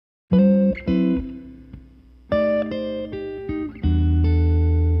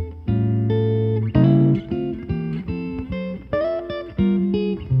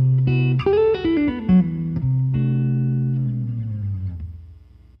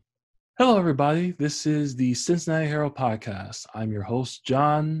Hello, everybody. This is the Cincinnati Herald podcast. I'm your host,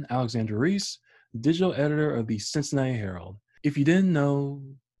 John Alexander Reese, digital editor of the Cincinnati Herald. If you didn't know,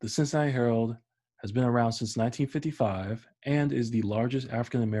 the Cincinnati Herald has been around since 1955 and is the largest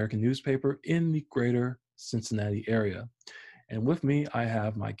African American newspaper in the greater Cincinnati area. And with me, I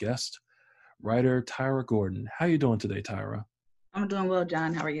have my guest, writer Tyra Gordon. How are you doing today, Tyra? I'm doing well,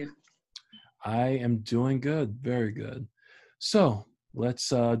 John. How are you? I am doing good, very good. So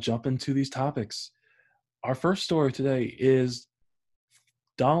let's jump into these topics. Our first story today is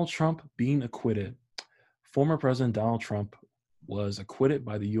Donald Trump being acquitted. Former President Donald Trump was acquitted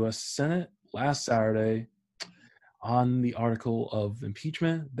by the U.S. Senate last Saturday on the article of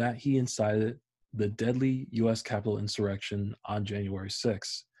impeachment that he incited the deadly U.S. Capitol insurrection on January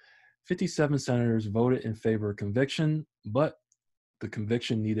 6. 57 senators voted in favor of conviction, but the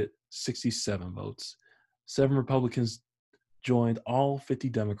conviction needed 67 votes. 7 Republicans joined all 50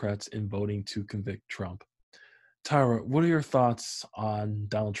 Democrats in voting to convict Trump. Tyra, what are your thoughts on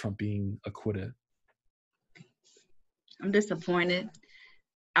Donald Trump being acquitted? I'm disappointed.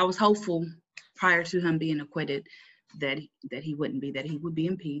 I was hopeful prior to him being acquitted that he wouldn't be, that he would be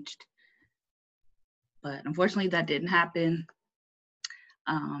impeached. But unfortunately, that didn't happen.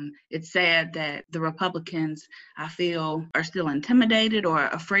 It's sad that the Republicans, I feel, are still intimidated or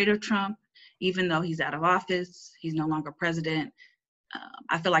afraid of Trump, even though he's out of office. He's no longer president.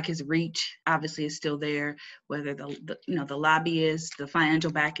 I feel like his reach obviously is still there, whether the lobbyists, the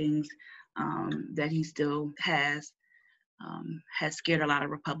financial backings that he still has scared a lot of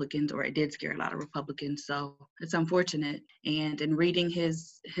Republicans, or it did scare a lot of Republicans. So it's unfortunate. And in reading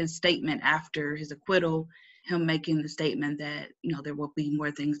his statement after his acquittal, him making the statement that, there will be more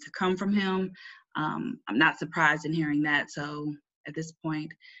things to come from him, I'm not surprised in hearing that. So at this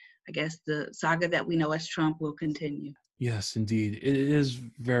point, I guess the saga that we know as Trump will continue. Yes, indeed. It is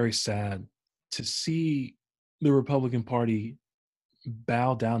very sad to see the Republican Party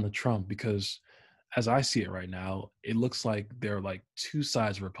bow down to Trump because, as I see it right now, it looks like there are like two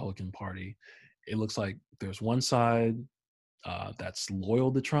sides of the Republican Party. It looks like there's one side that's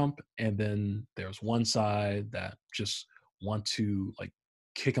loyal to Trump, and then there's one side that just want to like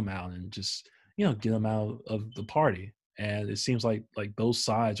kick him out and just get him out of the party. And it seems like those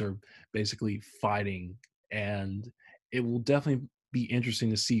sides are basically fighting, and it will definitely be interesting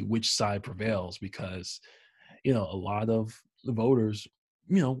to see which side prevails because a lot of the voters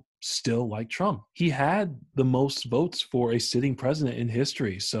still like Trump. He had the most votes for a sitting president in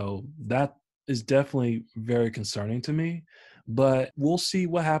history, so that is definitely very concerning to me. But we'll see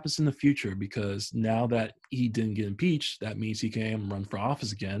what happens in the future because now that he didn't get impeached, that means he can run for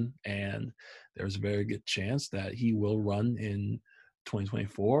office again. And there's a very good chance that he will run in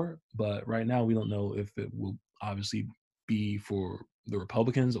 2024. But right now, we don't know if it will obviously be for the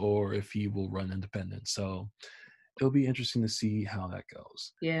Republicans or if he will run independent. So it'll be interesting to see how that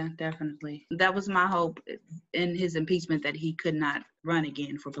goes. Yeah, definitely. That was my hope in his impeachment, that he could not run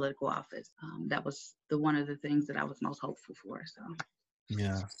again for political office. That was one of the things that I was most hopeful for. So.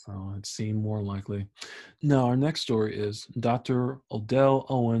 Yeah, so it seemed more likely. Now, our next story is Dr. Odell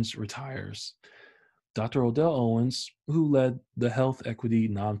Owens retires. Dr. Odell Owens, who led the health equity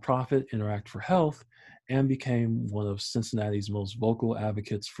nonprofit Interact for Health and became one of Cincinnati's most vocal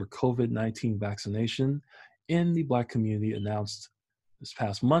advocates for COVID-19 vaccination in the Black community, announced this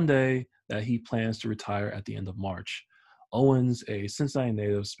past Monday that he plans to retire at the end of March. Owens, a Cincinnati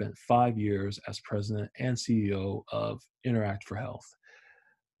native, spent 5 years as president and CEO of Interact for Health.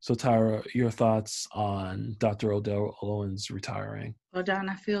 So, Tyra, your thoughts on Dr. Odell Owens retiring? Well, John,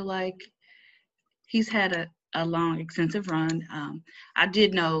 I feel like he's had a long, extensive run. I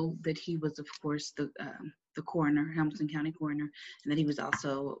did know that he was, of course, the coroner, Hamilton County coroner, and that he was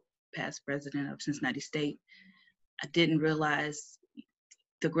also past president of Cincinnati State. I didn't realize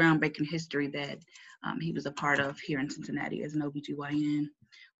the groundbreaking history that he was a part of here in Cincinnati as an OBGYN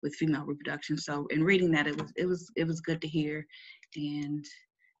with female reproduction. So in reading that, it was good to hear, and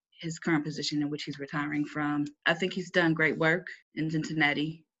his current position in which he's retiring from. I think he's done great work in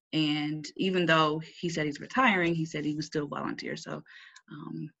Cincinnati. And even though he said he's retiring, he said he was still volunteer. So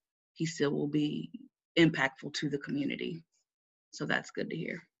he still will be impactful to the community. So that's good to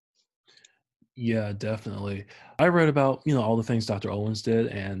hear. Yeah, definitely. I read about, all the things Dr. Owens did,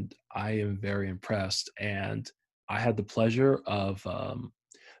 and I am very impressed. And I had the pleasure of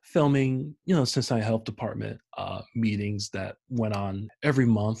filming, Cincinnati Health Department meetings that went on every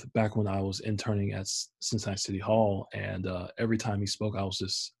month back when I was interning at Cincinnati City Hall. And every time he spoke, I was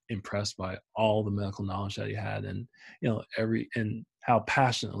just impressed by all the medical knowledge that he had, and and how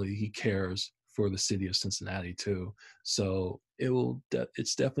passionately he cares for the city of Cincinnati too. So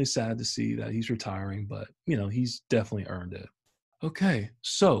it's definitely sad to see that he's retiring, but he's definitely earned it. Okay,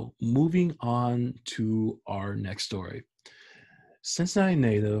 so moving on to our next story. Cincinnati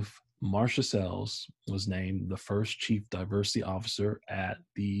native Marcia Sells was named the first chief diversity officer at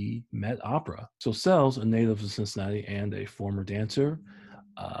the Met Opera. So Sells, a native of Cincinnati and a former dancer,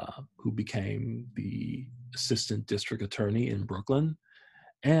 who became the assistant district attorney in Brooklyn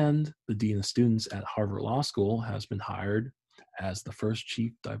and the dean of students at Harvard Law School, has been hired as the first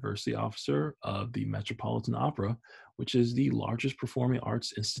chief diversity officer of the Metropolitan Opera, which is the largest performing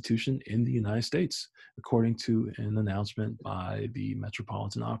arts institution in the United States, according to an announcement by the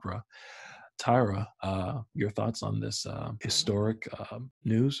Metropolitan Opera. Tyra, your thoughts on this historic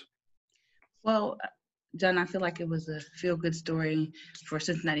news? Well, John, I feel like it was a feel-good story for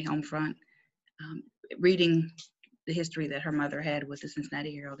Cincinnati Homefront. Reading the history that her mother had with the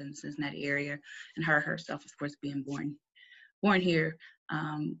Cincinnati Herald in the Cincinnati area, and her herself, of course, being born here.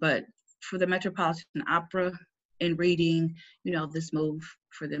 But for the Metropolitan Opera, in reading, this move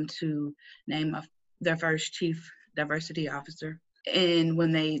for them to name their first chief diversity officer, and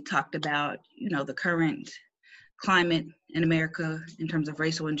when they talked about, the current climate in America in terms of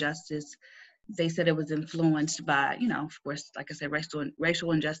racial injustice, they said it was influenced by, of course, like I said,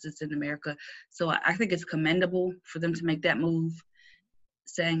 racial injustice in America. So I think it's commendable for them to make that move,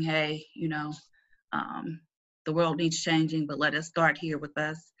 saying, hey, the world needs changing, but let us start here with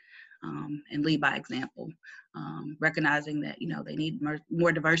us, and lead by example, recognizing that, they need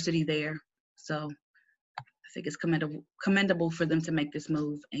more diversity there. So I think it's commendable for them to make this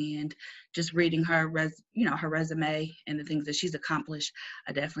move. And just reading her resume and the things that she's accomplished,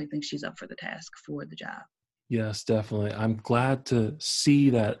 I definitely think she's up for the task for the job. Yes, definitely. I'm glad to see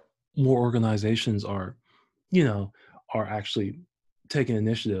that more organizations are actually taking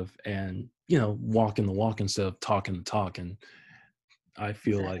initiative and, walking the walk instead of talking the talk. And I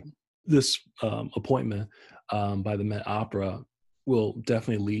feel like this appointment by the Met Opera will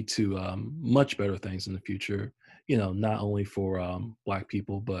definitely lead to much better things in the future, not only for Black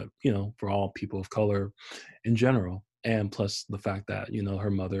people, but, for all people of color in general. And plus the fact that,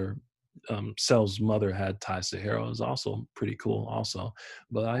 her mother, Sells' mother, had ties to Herald is also pretty cool also.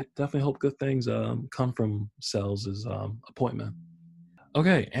 But I definitely hope good things come from Sells' appointment.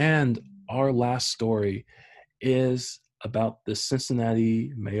 Okay, and our last story is about the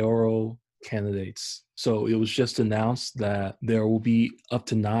Cincinnati mayoral candidates. So it was just announced that there will be up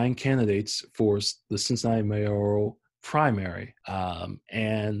to 9 candidates for the Cincinnati mayoral primary.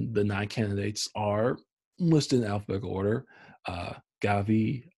 And the 9 candidates are listed in alphabetical order.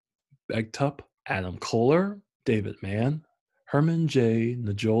 Gavi Begtup, Adam Kohler, David Mann, Herman J.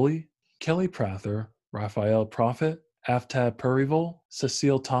 Najoli, Kelly Prather, Raphael Prophet, Aftab Purival,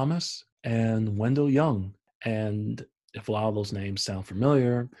 Cecile Thomas, and Wendell Young. And if a lot of those names sound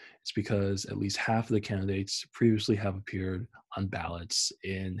familiar, it's because at least half of the candidates previously have appeared on ballots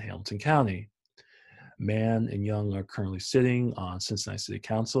in Hamilton County. Mann and Young are currently sitting on Cincinnati City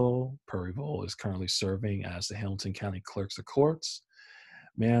Council. Purival is currently serving as the Hamilton County Clerks of Courts.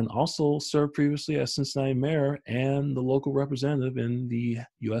 Mann also served previously as Cincinnati mayor and the local representative in the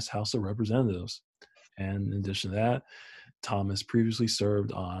U.S. House of Representatives. And in addition to that, Thomas previously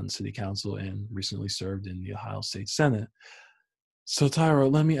served on city council and recently served in the Ohio State Senate. So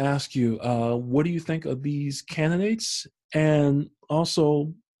Tyra, let me ask you, what do you think of these candidates? And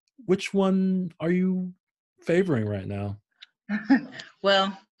also, which one are you favoring right now?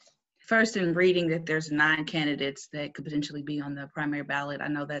 Well, first, in reading that there's 9 candidates that could potentially be on the primary ballot, I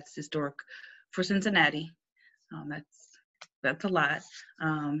know that's historic for Cincinnati. That's a lot.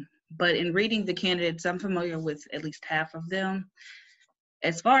 But in reading the candidates, I'm familiar with at least half of them.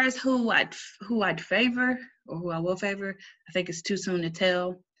 As far as who I'd favor or who I will favor, I think it's too soon to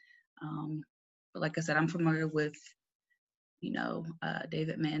tell. But like I said, I'm familiar with,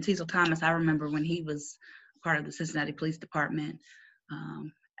 David Mann. Cecil Thomas, I remember when he was part of the Cincinnati Police Department,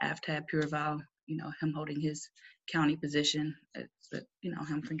 Aftab Purival, him holding his county position at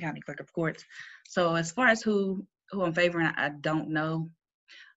Hamilton County Clerk of Courts. So as far as who I'm favoring, I don't know.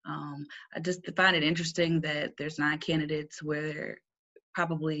 I just find it interesting that there's 9 candidates where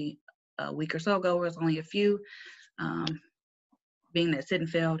probably a week or so ago there was only a few, being that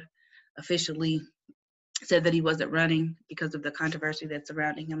Sittenfeld officially said that he wasn't running because of the controversy that's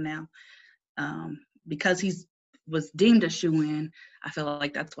surrounding him now. Because he was deemed a shoo-in, I feel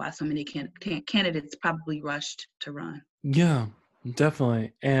like that's why so many candidates probably rushed to run. Yeah,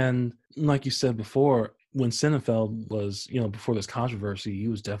 definitely. And like you said before, when Sittenfeld was, before this controversy, he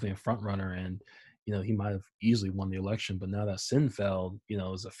was definitely a front runner, and he might have easily won the election, but now that Sinfeld,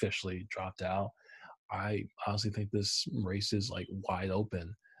 is officially dropped out, I honestly think this race is like wide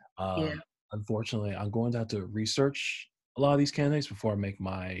open. Yeah, Unfortunately, I'm going to have to research a lot of these candidates before I make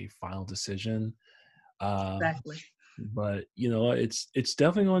my final decision. Uh, exactly. but it's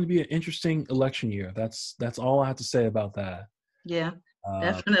definitely going to be an interesting election year. That's all I have to say about that. Yeah, Uh,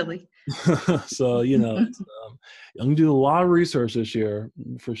 definitely. so I'm gonna do a lot of research this year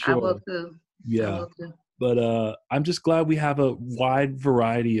for I will sure. too. I Yeah, will too. but I'm just glad we have a wide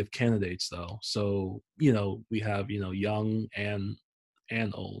variety of candidates, though. So we have young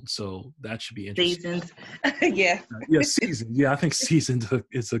and old, so that should be interesting. Seasons. Yeah. Yeah, seasoned. Yeah, I think seasoned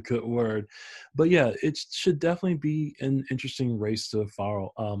is a good word. But yeah, it should definitely be an interesting race to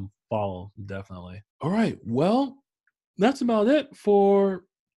follow. Follow definitely. All right. Well, that's about it for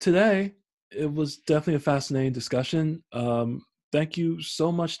today. It was definitely a fascinating discussion. Thank you so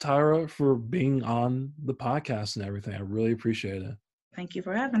much, Tyra, for being on the podcast and everything. I really appreciate it. Thank you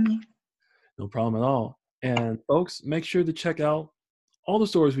for having me. No problem at all. And folks, make sure to check out all the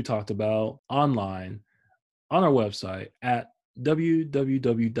stories we talked about online on our website at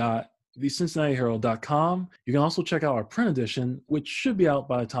www.thecincinnatiherald.com. You can also check out our print edition, which should be out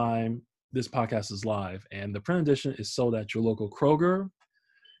by the time this podcast is live. And the print edition is sold at your local Kroger,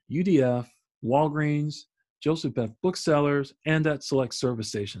 UDF, Walgreens, Joseph F. Booksellers, and at select service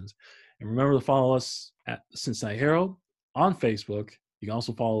stations. And remember to follow us at the Cincinnati Herald on Facebook. You can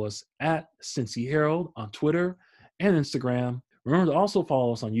also follow us at Cincy Herald on Twitter and Instagram. Remember to also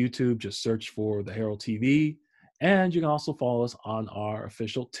follow us on YouTube. Just search for the Herald TV. And you can also follow us on our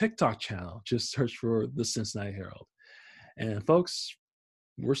official TikTok channel. Just search for the Cincinnati Herald. And folks,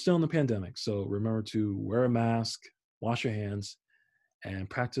 we're still in the pandemic, so remember to wear a mask, wash your hands, and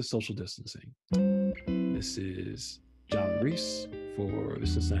practice social distancing. This is John Reese for the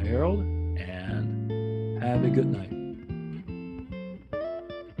Cincinnati Herald, and have a good night.